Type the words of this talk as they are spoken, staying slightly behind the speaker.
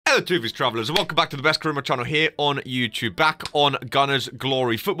Hello TV's travellers and welcome back to the best career channel here on YouTube. Back on Gunner's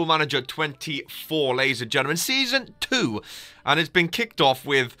Glory. Football Manager 24, ladies and gentlemen. Season 2. And it's been kicked off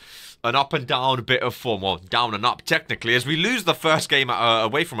with an up and down bit of form. Well, down and up technically, as we lose the first game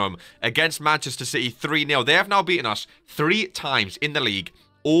away from home against Manchester City 3-0. They have now beaten us 3 times in the league.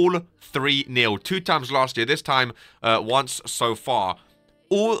 All 3-0. 2 times last year. This time once so far.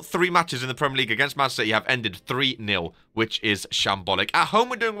 All 3 matches in the Premier League against Man City have ended 3-0, which is shambolic. At home,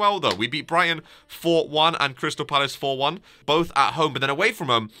 we're doing well, though. We beat Brighton 4-1 and Crystal Palace 4-1, both at home. But then away from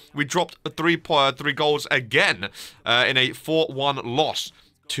home, we dropped 3 goals again in a 4-1 loss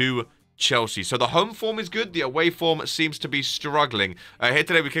to Chelsea. So the home form is good. The away form seems to be struggling. Here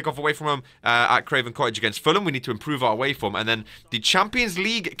today, we kick off away from home at Craven Cottage against Fulham. We need to improve our away form. And then the Champions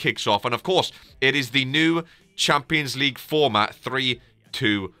League kicks off. And, of course, it is the new Champions League format, 3-2-1,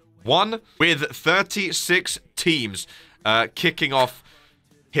 with 36 teams kicking off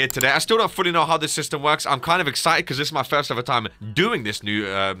here today. I still don't fully know how this system works. I'm kind of excited because this is my first ever time doing this new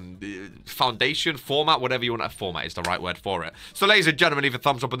foundation format, whatever you want. A format is the right word for it. So, ladies and gentlemen, leave a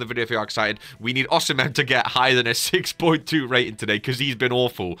thumbs up on the video if you're excited. We need Osimhen to get higher than a 6.2 rating today because he's been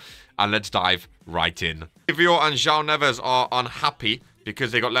awful. And let's dive right in. Killro and João Neves are unhappy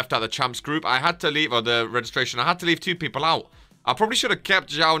because they got left out of the champs group. I had to leave, or the registration, I had to leave 2 people out. I probably should have kept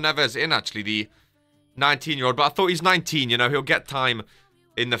João Neves in, actually, the 19-year-old. But I thought he's 19, you know, he'll get time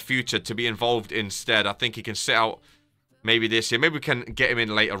in the future to be involved instead. I think he can sit out maybe this year. Maybe we can get him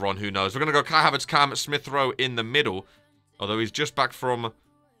in later on, who knows. We're going to go KAI HAVERTZ, Cam Smith-Rowe in the middle. Although he's just back from...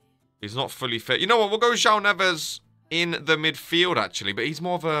 He's not fully fit. You know what, we'll go João Neves in the midfield, actually. But he's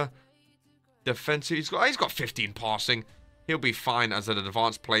more of a defensive... He's got 15 passing. He'll be fine as an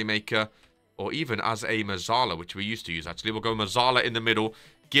advanced playmaker. Or even as a Mazzala, which we used to use, actually. We'll go Mazzala in the middle.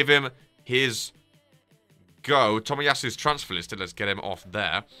 Give him his go. Tomiyasu's transfer listed. Let's get him off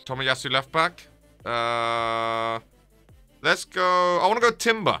there. Tomiyasu left back. Let's go... I want to go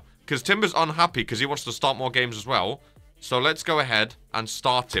Timber. Because Timber's unhappy because he wants to start more games as well. So let's go ahead and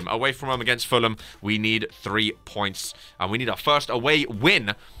start him. Away from home against Fulham, we need 3 points. And we need our first away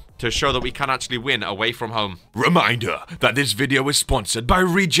win to show that we can actually win away from home. Reminder that this video is sponsored by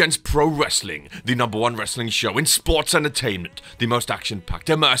Regents Pro Wrestling, the #1 wrestling show in sports entertainment, the most action-packed,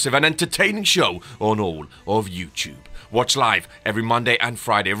 immersive, and entertaining show on all of YouTube. Watch live every Monday and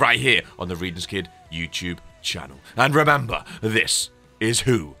Friday right here on the regents-k-i-d YouTube channel. And remember, this is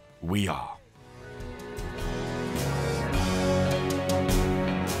who we are.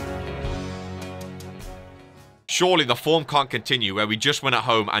 Surely the form can't continue where we just win at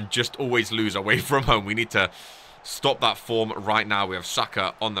home and just always lose away from home. We need to stop that form right now. We have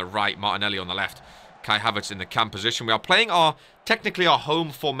Saka on the right, Martinelli on the left, KAI HAVERTZ in the cam position. We are playing technically our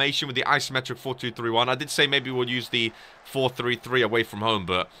home formation with the isometric 4-2-3-1. I did say maybe we'll use the 4-3-3 away from home,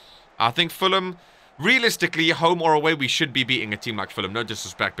 but I think Fulham, realistically, home or away, we should be beating a team like Fulham. No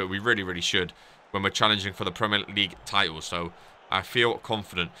disrespect, but we really, really should when we're challenging for the Premier League title. So I feel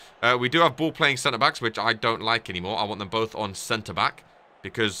confident. We do have ball-playing centre-backs, which I don't like anymore. I want them both on centre-back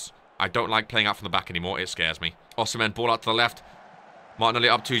because I don't like playing out from the back anymore. It scares me. Osimhen, ball out to the left. Martinelli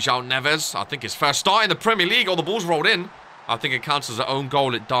up to João Neves. I think his first start in the Premier League. All the balls rolled in. I think it counts as an own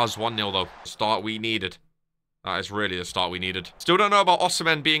goal. It does. 1-0, though. Start we needed. That is really the start we needed. Still don't know about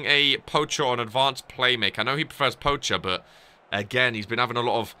Osimhen being a poacher or an advanced playmaker. I know he prefers poacher, but again, he's been having a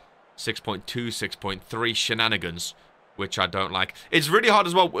lot of 6.2, 6.3 shenanigans, which I don't like. It's really hard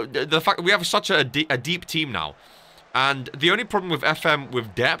as well. The fact that we have such a deep team now. And the only problem with FM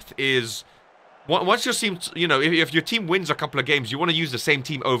with depth is once your team, you know, if your team wins a couple of games, you want to use the same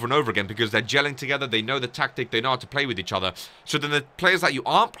team over and over again because they're gelling together. They know the tactic. They know how to play with each other. So then the players that you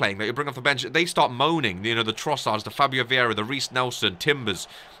aren't playing, that you bring off the bench, they start moaning. You know, the Trossards, the Fabio Vieira, the Reece Nelson, Timbers.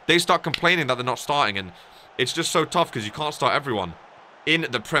 They start complaining that they're not starting. And it's just so tough because you can't start everyone in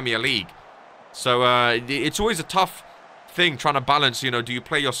the Premier League. So it's always a tough thing trying to balance, you know, do you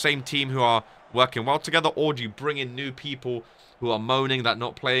play your same team who are working well together, or do you bring in new people who are moaning that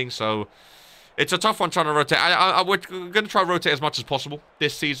not playing? So it's a tough one trying to rotate. We're going to try rotate as much as possible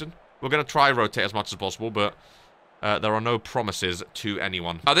this season. We're going to try rotate as much as possible, but there are no promises to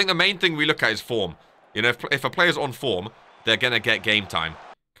anyone. I think the main thing we look at is form. You know, if a player's on form, they're going to get game time.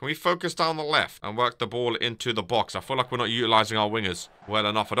 Can we focus down the left and work the ball into the box? I feel like we're not utilising our wingers well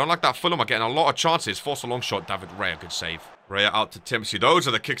enough. I don't like that. Fulham are getting a lot of chances. Force a long shot. David Raya, good save. Raya out to Tim. See, those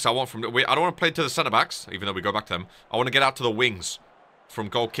are the kicks I want from... I don't want to play to the centre-backs, even though we go back to them. I want to get out to the wings from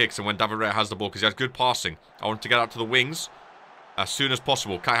goal kicks and when David Raya has the ball because he has good passing. I want to get out to the wings as soon as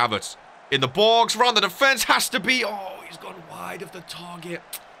possible. KAI HAVERTZ in the box. Round the defence. Has to be... Oh, he's gone wide of the target.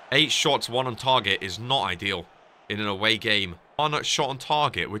 8 shots, 1 on target is not ideal in an away game. one shot on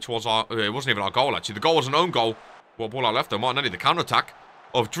target, which was our... It wasn't even our goal, actually. The goal was an own goal. What ball out left, though? Martinelli, the counter-attack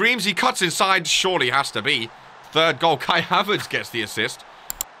of dreams. He cuts inside. Surely has to be. Third goal. KAI HAVERTZ gets the assist.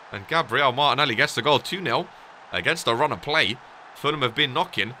 And Gabriel Martinelli gets the goal. 2-0 against the run of play. Fulham have been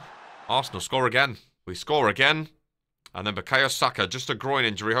knocking. Arsenal score again. We score again. And then Bukayo Saka, just a groin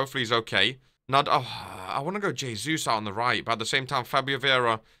injury. Hopefully he's okay. Now, I want to go Jesus out on the right. But at the same time, Fabio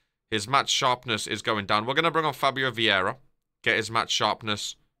Vieira, his match sharpness is going down. We're going to bring on Fabio Vieira. Get his match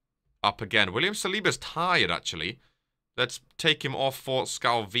sharpness up again. William Saliba's tired, actually. Let's take him off for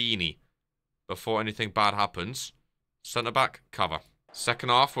Scalvini before anything bad happens. Centre-back, cover. Second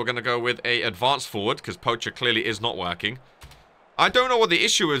half, we're going to go with a advanced forward, because Poacher clearly is not working. I don't know what the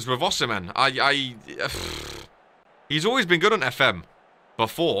issue is with Osimhen. He's always been good on FM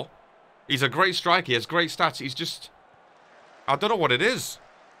before. He's a great striker. He has great stats. He's just... I don't know what it is.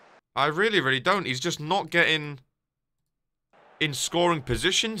 I really, really don't. He's just not getting in scoring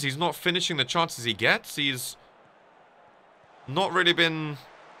positions. He's not finishing the chances he gets. He's not really been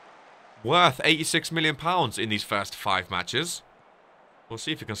worth £86 million in these first 5 matches. We'll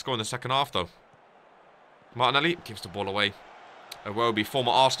see if he can score in the second half, though. Martinelli gives the ball away. Iwobi,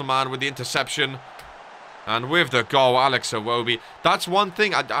 former Arsenal man, with the interception. And with the goal, Alex Iwobi. That's one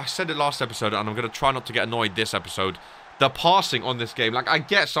thing. I said it last episode, and I'm going to try not to get annoyed this episode. The passing on this game. Like, I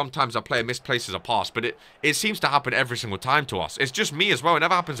get sometimes a player misplaces a pass, but it seems to happen every single time to us. It's just me as well. It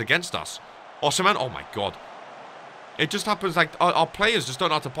never happens against us. Osimhen, oh my god. It just happens like our players just don't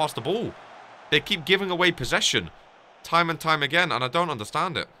know how to pass the ball. They keep giving away possession time and time again, and I don't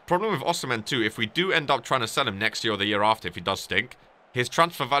understand it. Problem with Osimhen too, if we do end up trying to sell him next year or the year after, if he does stink, his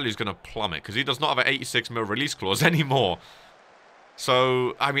transfer value is going to plummet, because he does not have an 86 mil release clause anymore.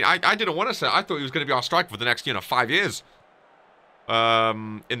 So, I mean, I didn't want to say, I thought he was going to be our striker for the next, 5 years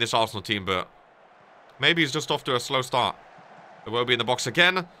in this Arsenal team, but maybe he's just off to a slow start. It will be in the box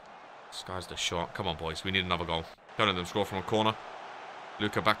again. Sky's the shot. Come on, boys. We need another goal. Don't let them score from a corner.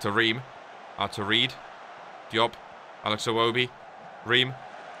 Luca back to Ream. Out to Reed. Diop. Alex Iwobi. Ream.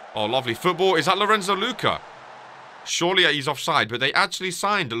 Oh, lovely football. Is that Lorenzo Luca? Surely he's offside, but they actually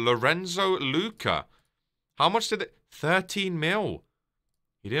signed Lorenzo Luca. How much did it? 13 mil.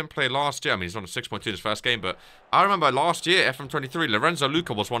 He didn't play last year. I mean, he's on a 6.2 in his first game, but I remember last year, FM23, Lorenzo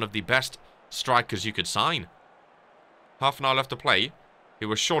Luca was one of the best strikers you could sign. Half an hour left to play. He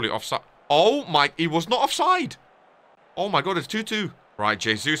was surely offside. Oh my, he was not offside. Oh my god, it's 2-2. Right,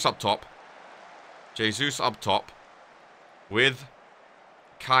 Jesus up top. Jesus up top. With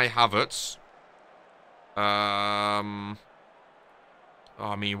KAI HAVERTZ. I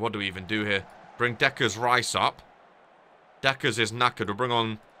mean, what do we even do here? Bring Decker's Rice up. Decker's is knackered. We'll bring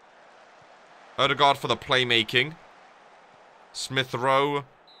on Odegaard for the playmaking. Smith Rowe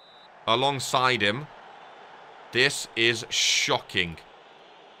alongside him. This is shocking.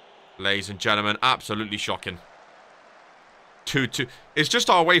 Ladies and gentlemen, absolutely shocking. 2-2. It's just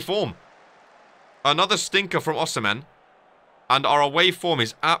our away form. Another stinker from Osimhen. And our away form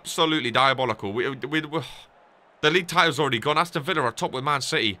is absolutely diabolical. The league title's already gone. Aston Villa are top with Man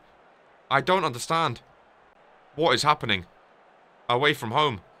City. I don't understand what is happening away from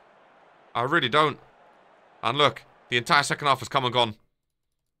home. I really don't. And look, the entire second half has come and gone.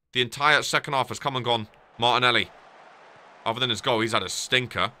 The entire second half has come and gone. Martinelli. Other than his goal, he's had a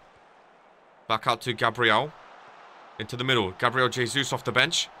stinker. Back out to Gabriel. Into the middle. Gabriel Jesus off the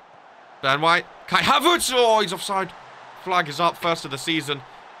bench. Dan White. KAI HAVERTZ. Oh, he's offside. Flag is up. First of the season.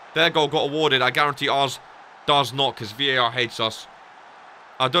 Their goal got awarded. I guarantee ours does not, because VAR hates us.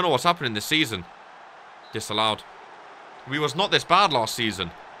 I don't know what's happening this season. Disallowed. We was not this bad last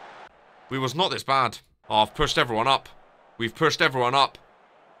season. We was not this bad. Oh, I've pushed everyone up. We've pushed everyone up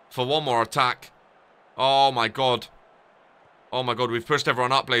for one more attack. Oh my god. Oh my god, we've pushed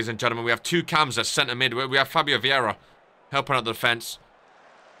everyone up, ladies and gentlemen. We have 2 cams at centre mid. We have Fabio Vieira helping out the defence.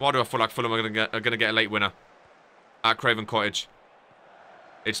 Why do I feel like Fulham are going to get a late winner at Craven Cottage?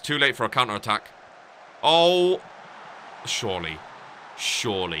 It's too late for a counter-attack. Oh, surely.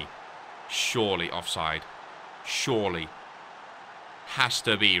 Surely. Surely offside. Surely. Has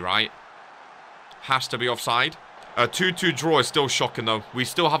to be, right? Has to be offside. A 2-2 draw is still shocking, though. We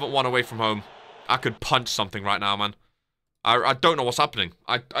still haven't won away from home. I could punch something right now, man. I don't know what's happening.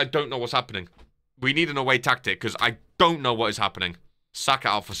 I don't know what's happening. We need an away tactic, because I don't know what is happening. Saka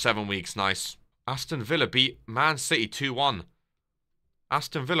out for 7 weeks. Nice. Aston Villa beat Man City 2-1.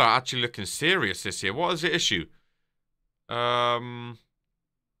 Aston Villa are actually looking serious this year. What is the issue?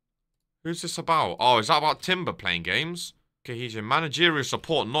 Who's this about? Oh, is that about Timber playing games? Cohesion. Managerial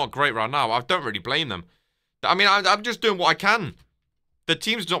support, not great right now. I don't really blame them. I mean, I'm just doing what I can. The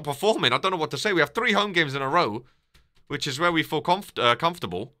team's not performing. I don't know what to say. We have 3 home games in a row. which is where we feel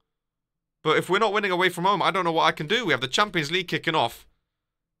comfortable. But if we're not winning away from home, I don't know what I can do. We have the Champions League kicking off.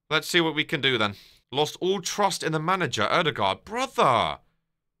 Let's see what we can do then. Lost all trust in the manager, Odegaard. Brother!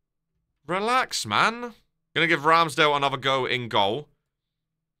 Relax, man. Gonna give Ramsdale another go in goal.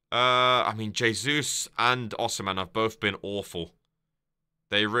 I mean, Jesus and Osimhen have both been awful.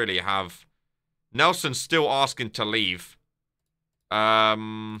 They really have. Nelson's still asking to leave. I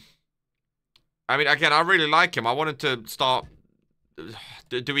mean, again, I really like him. I wanted to start...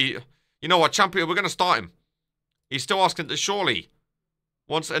 Do we... You know what, champion, we're going to start him. He's still asking to... Surely.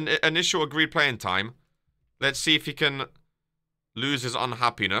 Once an initial agreed playing time. Let's see if he can lose his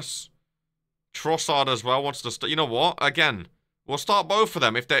unhappiness. Trossard as well wants to... You know what? Again, we'll start both of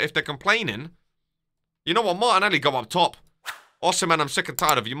them. If they're complaining... You know what? Martinelli go up top. Osimhen, I'm sick and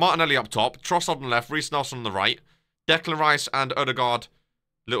tired of you. Martinelli up top. Trossard on the left. Reece Nelson on the right. Declan Rice and Odegaard,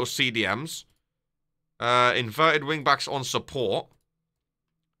 little CDMs. Inverted wingbacks on support.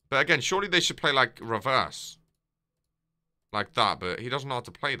 But again, surely they should play like reverse. Like that, but he doesn't know how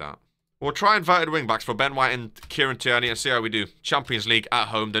to play that. We'll try inverted wingbacks for Ben White and Kieran Tierney and see how we do. Champions League at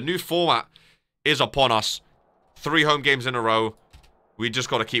home. The new format is upon us. 3 home games in a row. We just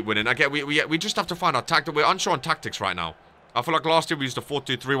got to keep winning. Again, we just have to find our tactic. We're unsure on tactics right now. I feel like last year we used the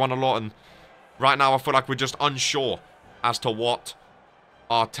 4-2-3-1 a lot, and right now I feel like we're just unsure as to what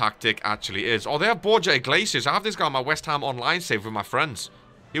our tactic actually is. Oh, they have Borja Iglesias. I have this guy on my West Ham online save with my friends.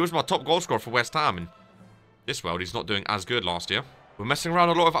 He was my top goal scorer for West Ham. In this world, he's not doing as good last year. We're messing around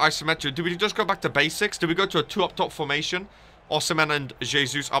a lot of isometric. Do we just go back to basics? Do we go to a 2 up top formation? Osimhen and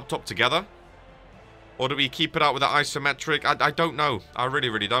Jesus up top together? Or do we keep it out with the isometric? I don't know. I really,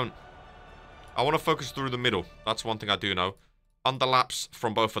 really don't. I want to focus through the middle. That's one thing I do know. Underlaps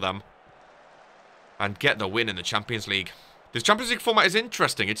from both of them. And get the win in the Champions League. This Champions League format is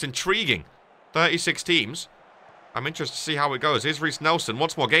interesting. It's intriguing. 36 teams. I'm interested to see how it goes. Here's Reece Nelson.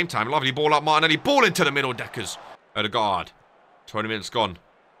 Once more game time. Lovely ball up. Martinelli. Ball into the middle. Deckers. Odegaard. 20 minutes gone.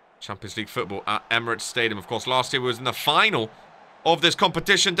 Champions League football at Emirates Stadium. Of course, last year we was in the final of this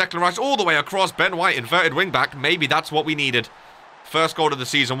competition. Declan Rice all the way across. Ben White, inverted wing-back. Maybe that's what we needed. First goal of the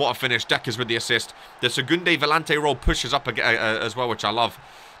season. What a finish. Deckers with the assist. The Segunde Volante role pushes up as well, which I love.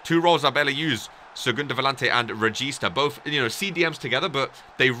 2 roles I barely use. Segunda Volante and Regista. Both, you know, CDMs together, but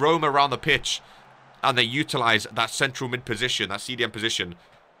they roam around the pitch. And they utilize that central mid position, that CDM position.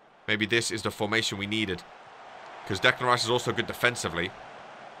 Maybe this is the formation we needed. Because Declan Rice is also good defensively.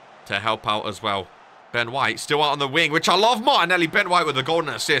 To help out as well. Ben White still out on the wing, which I love. Martinelli, Ben White with a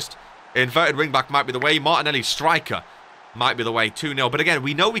golden assist. Inverted wingback might be the way. Martinelli, striker, might be the way. 2-0. But again,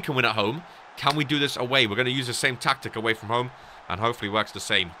 we know we can win at home. Can we do this away? We're going to use the same tactic away from home. And hopefully works the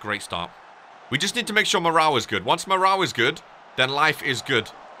same. Great start. We just need to make sure morale is good. Once morale is good, then life is good.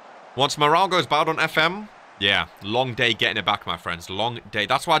 Once morale goes bad on FM, yeah, long day getting it back, my friends. Long day.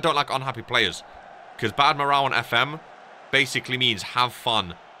 That's why I don't like unhappy players. Because bad morale on FM basically means have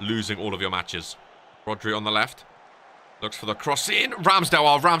fun losing all of your matches. Rodri on the left. Looks for the cross in. Ramsdale.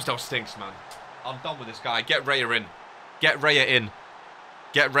 Oh, Ramsdale stinks, man. I'm done with this guy. Get Raya in. Get Raya in.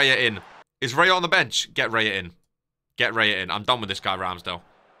 Get Raya in. Is Raya on the bench? Get Raya in. Get Raya in. I'm done with this guy, Ramsdale.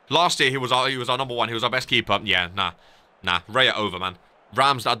 Last year, he was our number 1. He was our best keeper. Yeah, nah. Raya over, man.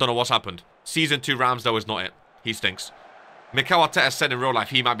 Ramsdale, I don't know what's happened. Season 2 Ramsdale is not it. He stinks. Mikel Arteta said in real life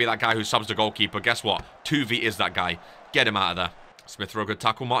he might be that guy who subs the goalkeeper. Guess what? 2v is that guy. Get him out of there. Smith Rowe, good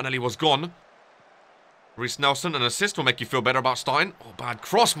tackle. Martinelli was gone. Reece Nelson, an assist will make you feel better about starting. Oh, bad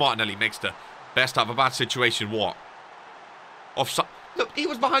cross. Martinelli makes the best out of a bad situation. What? Offside. Look, he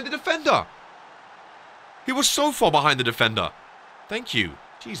was behind the defender. He was so far behind the defender. Thank you.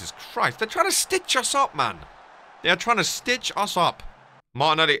 Jesus Christ. They're trying to stitch us up, man. They're trying to stitch us up.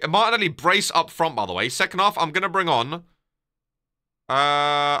 Martinelli brace up front, by the way. Second half, I'm going to bring on...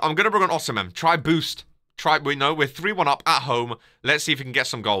 Osimhen. Try boost. We know we're 3-1 up at home. Let's see if we can get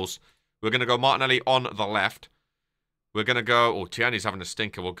some goals. We're going to go Martinelli on the left. We're going to go... Oh, Tierney's having a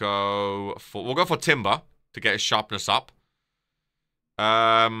stinker. We'll go for Timber to get his sharpness up.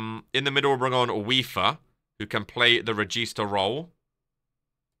 In the middle, we'll bring on Weaver, who can play the Regista role.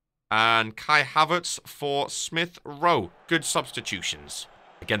 And KAI HAVERTZ for Smith Rowe. Good substitutions.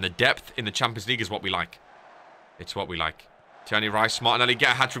 Again, the depth in the Champions League is what we like. It's what we like. Tierney, Rice, Martinelli,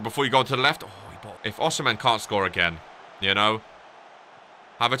 get a hat-trick before you go to the left. Oh, if Osimhen can't score again, you know.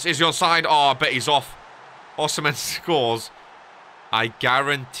 Havertz, is he onside? Oh, I bet he's off. Osimhen scores. I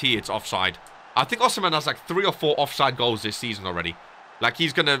guarantee it's offside. I think Osimhen has like 3 or 4 offside goals this season already. Like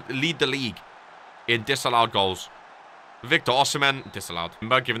he's going to lead the league in disallowed goals. Victor Osimhen, disallowed.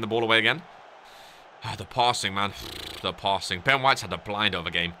 Timber giving the ball away again. Oh, the passing, man. The passing. Ben White's had a blinder of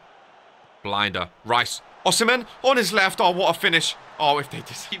a game. Blinder. Rice. Osimhen on his left. Oh, what a finish. Oh, if they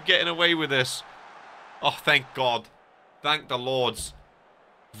just keep getting away with this. Oh, thank God. Thank the Lords.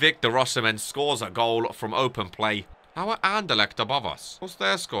 Victor Osimhen scores a goal from open play. How are Anderlecht above us? What's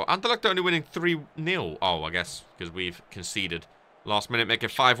their score? Anderlecht only winning 3-0. Oh, I guess because we've conceded. Last minute, make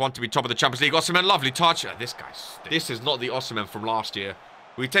it 5-1 to be top of the Champions League. Osimhen, lovely touch. This guy's... This is not the Osimhen from last year.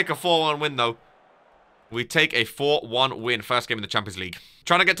 We take a 4-1 win, though. We take a 4-1 win. First game in the Champions League.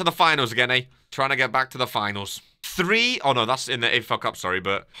 Trying to get to the finals again, eh? Trying to get back to the finals. Oh, no, that's in the AFL Cup, sorry.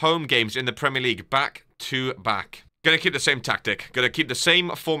 But home games in the Premier League. Back to back. Gonna keep the same tactic. Gonna keep the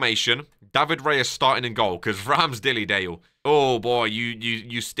same formation. David Reyes starting in goal. Because Rams dilly-dale. Oh, boy.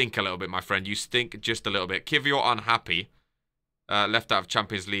 You stink a little bit, my friend. You stink just a little bit. Kivior unhappy. Left out of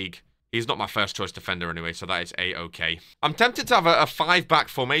Champions League. He's not my first choice defender anyway, so that is A-okay. I'm tempted to have a 5-back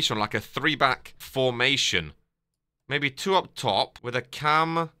formation, like a 3-back formation. Maybe 2 up top with a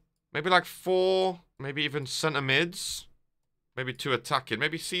cam. Maybe like 4, maybe even centre mids. Maybe 2 attacking.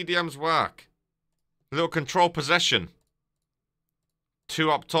 Maybe CDMs work. A little control possession.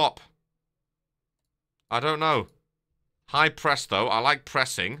 2 up top. I don't know. High press, though. I like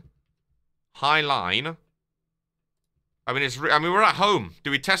pressing. High line. I mean, we're at home.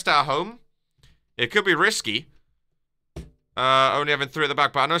 Do we test at home? It could be risky. Only having 3 at the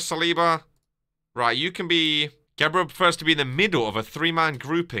back, but I know Saliba. Right, you can be... Gabriel prefers to be in the middle of a 3-man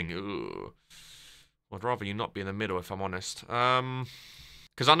grouping. Ooh. I'd rather you not be in the middle, if I'm honest.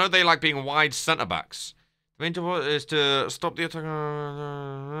 Because I know they like being wide centre-backs. The main goal is to stop the attack.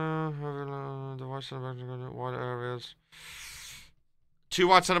 The wide centre-backs in wide areas. 2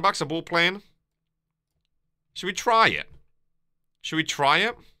 wide centre-backs, a ball playing. Should we try it? Should we try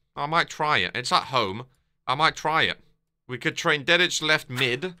it? I might try it. It's at home. I might try it. We could train Dedic left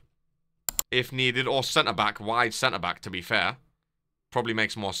mid, if needed, or centre-back, wide centre-back, to be fair. Probably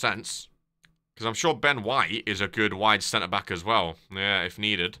makes more sense. Because I'm sure Ben White is a good wide centre-back as well. Yeah, if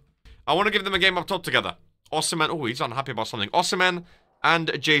needed. I want to give them a game up top together. Osimhen, oh, he's unhappy about something. Osimhen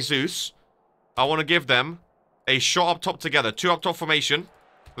and Jesus. I want to give them a shot up top together. 2 up top formation.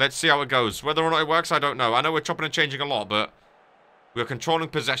 Let's see how it goes. Whether or not it works, I don't know. I know we're chopping and changing a lot, but we're controlling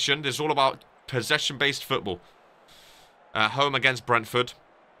possession. This is all about possession-based football. Home against Brentford.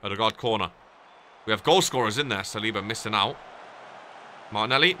 Odegaard corner. We have goal scorers in there. Saliba missing out.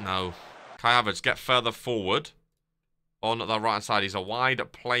 Martinelli? No. Kai Havertz, get further forward. On the right-hand side, he's a wide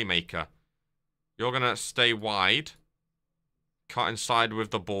playmaker. You're going to stay wide. Cut inside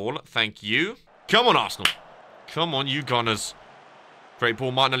with the ball. Thank you. Come on, Arsenal. Come on, you Gunners. Great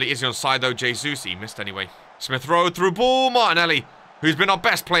ball. Martinelli is on side, though. Jesus, he missed anyway. Smith Rowe through ball. Martinelli, who's been our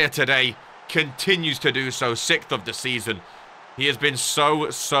best player today, continues to do so. 6th of the season. He has been so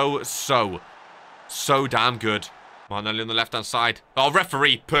damn good. Martinelli on the left-hand side. Oh,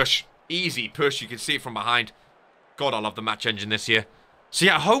 referee, push. Easy push. You can see it from behind. God, I love the match engine this year. See,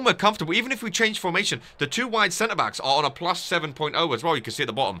 at home we're comfortable. Even if we change formation, the 2 wide centre-backs are on a plus 7.0 as well. You can see at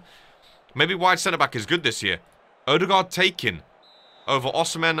the bottom. Maybe wide centre-back is good this year. Odegaard taken over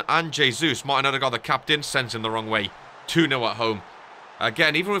Osimhen and Jesus. Martin Odegaard, the captain, sends him the wrong way. 2-0 at home.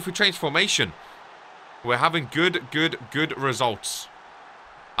 Again, even if we change formation, we're having good results.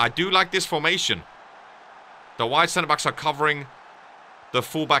 I do like this formation. The wide centre-backs are covering the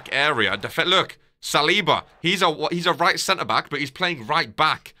full-back area. Look, Saliba, he's a right centre-back, but he's playing right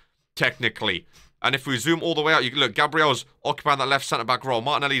back, technically. And if we zoom all the way out, you can look, Gabriel's occupying that left centre-back role.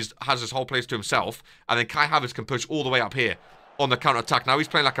 Martinelli has his whole place to himself. And then Kai Havertz can push all the way up here on the counter-attack. Now he's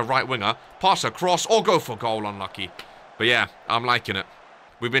playing like a right winger. Pass across or go for goal, unlucky. But yeah, I'm liking it.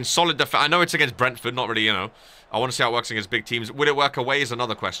 We've been solid defense. I know it's against Brentford, not really, you know. I want to see how it works against big teams. Would it work away is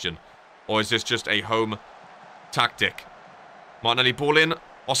another question. Or is this just a home tactic? Martinelli ball in.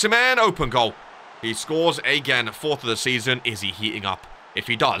 Osimhen, open goal. He scores again, 4th of the season. Is he heating up? If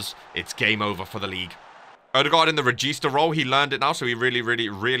he does, it's game over for the league. Odegaard in the regista role. He learned it now, so he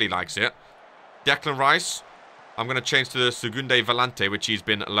really likes it. Declan Rice. I'm going to change to the Segunde Volante, which he's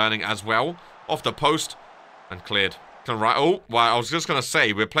been learning as well. Off the post and cleared. Oh, well, I was just going to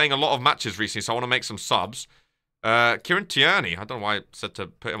say, we're playing a lot of matches recently, so I want to make some subs. Kieran Tierney. I don't know why I said to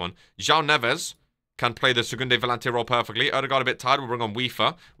put him on. João Neves can play the Segunde Volante role perfectly. Odegaard a bit tired. We'll bring on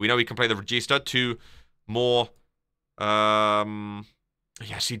Weaver. We know he can play the regista. 2 more...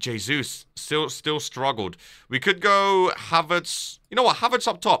 Yeah, see, Jesus still struggled. We could go Havertz. You know what? Havertz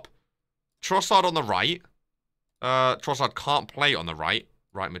up top. Trossard on the right. Trossard can't play on the right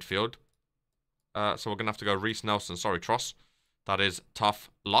midfield. So we're going to have to go Reece Nelson. Sorry, Tross. That is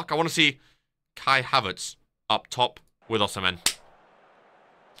tough luck. I want to see Kai Havertz up top with Osimhen.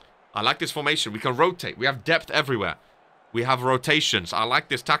 I like this formation. We can rotate. We have depth everywhere. We have rotations. I like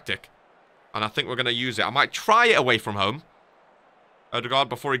this tactic. And I think we're going to use it. I might try it away from home. Odegaard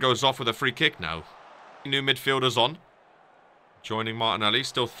before he goes off with a free kick. No. New midfielders on. Joining Martinelli.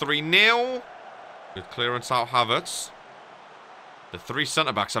 Still 3-0. Good clearance out Havertz. The 3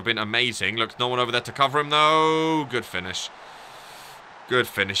 centre-backs have been amazing. Look, no one over there to cover him, though. Good finish. Good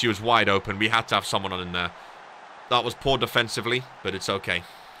finish. He was wide open. We had to have someone on in there. That was poor defensively, but it's okay.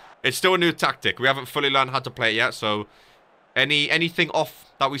 It's still a new tactic. We haven't fully learned how to play it yet, so anything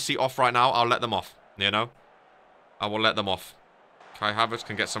off that we see off right now, I'll let them off. You know? I will let them off. Kai Havertz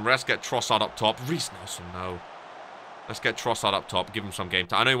can get some rest. Get Trossard up top. Reece Nelson, no. Let's get Trossard up top. Give him some game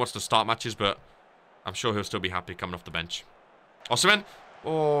time. I know he wants to start matches, but I'm sure he'll still be happy coming off the bench. Osimhen.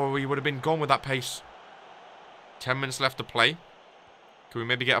 Oh, he would have been gone with that pace. 10 minutes left to play. Can we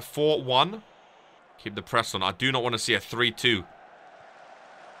maybe get a 4-1? Keep the press on. I do not want to see a 3-2.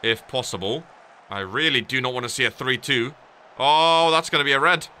 If possible. I really do not want to see a 3-2. Oh, that's going to be a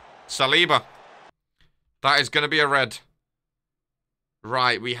red. Saliba. That is going to be a red.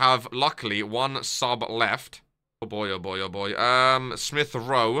 Right, we have, luckily, 1 sub left. Oh boy, oh boy, oh boy. Smith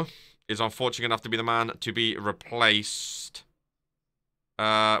Rowe is unfortunate enough to be the man to be replaced.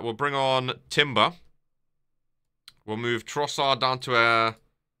 We'll bring on Timber. We'll move Trossard down to a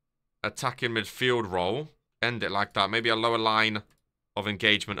attacking midfield role. End it like that. Maybe a lower line of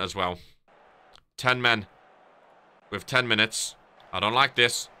engagement as well. 10 men with 10 minutes. I don't like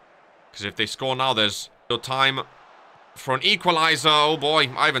this. Because if they score now, there's still time for an equalizer. Oh boy,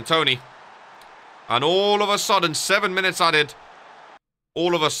 Ivan Toney. And all of a sudden, 7 minutes added.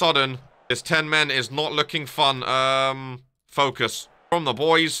 All of a sudden, this 10 men is not looking fun. Focus from the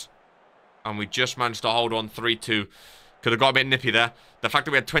boys. And we just managed to hold on 3-2. Could have got a bit nippy there. The fact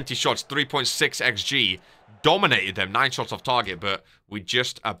that we had 20 shots, 3.6 XG, dominated them. 9 shots off target, but we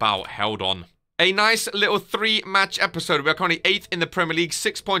just about held on. A nice little 3-match episode. We are currently 8th in the Premier League.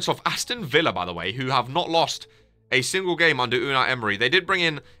 6 points off Aston Villa, by the way, who have not lost a single game under Unai Emery. They did bring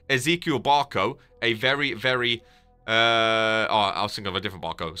in Ezekiel Barco, a very, very... I was thinking of a different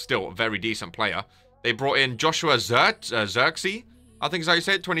Barco. Still, a very decent player. They brought in Joshua Zirkzee. I think is how you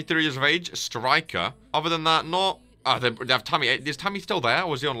say it, 23 years of age, striker. Other than that, not... they have Tammy. Is Tammy still there,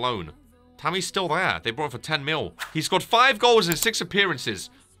 or was he on loan? Tammy's still there. They brought him for 10 mil. He scored 5 goals in 6 appearances.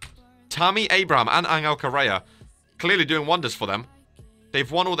 Tammy Abraham and Angel Correa clearly doing wonders for them. They've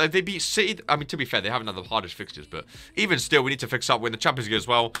won all... They beat City... I mean, to be fair, they haven't had the hardest fixtures, but even still, we need to fix up, win the Champions League as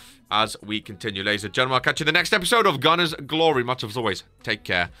well as we continue. Ladies and gentlemen, I'll catch you in the next episode of Gunner's Glory. Much as always, take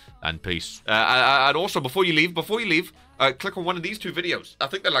care and peace. And also, before you leave, click on one of these 2 videos. I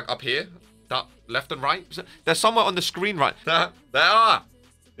think they're like up here, that left and right. They're somewhere on the screen right. There are.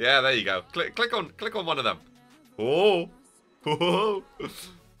 Yeah, there you go. Click on one of them. Oh.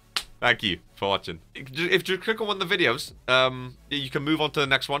 Thank you for watching. If you click on one of the videos, you can move on to the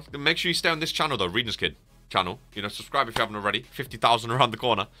next one. Make sure you stay on this channel though, regents-k-i-d channel. You know, subscribe if you haven't already. 50,000 around the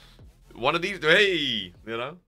corner. One of these, hey, you know.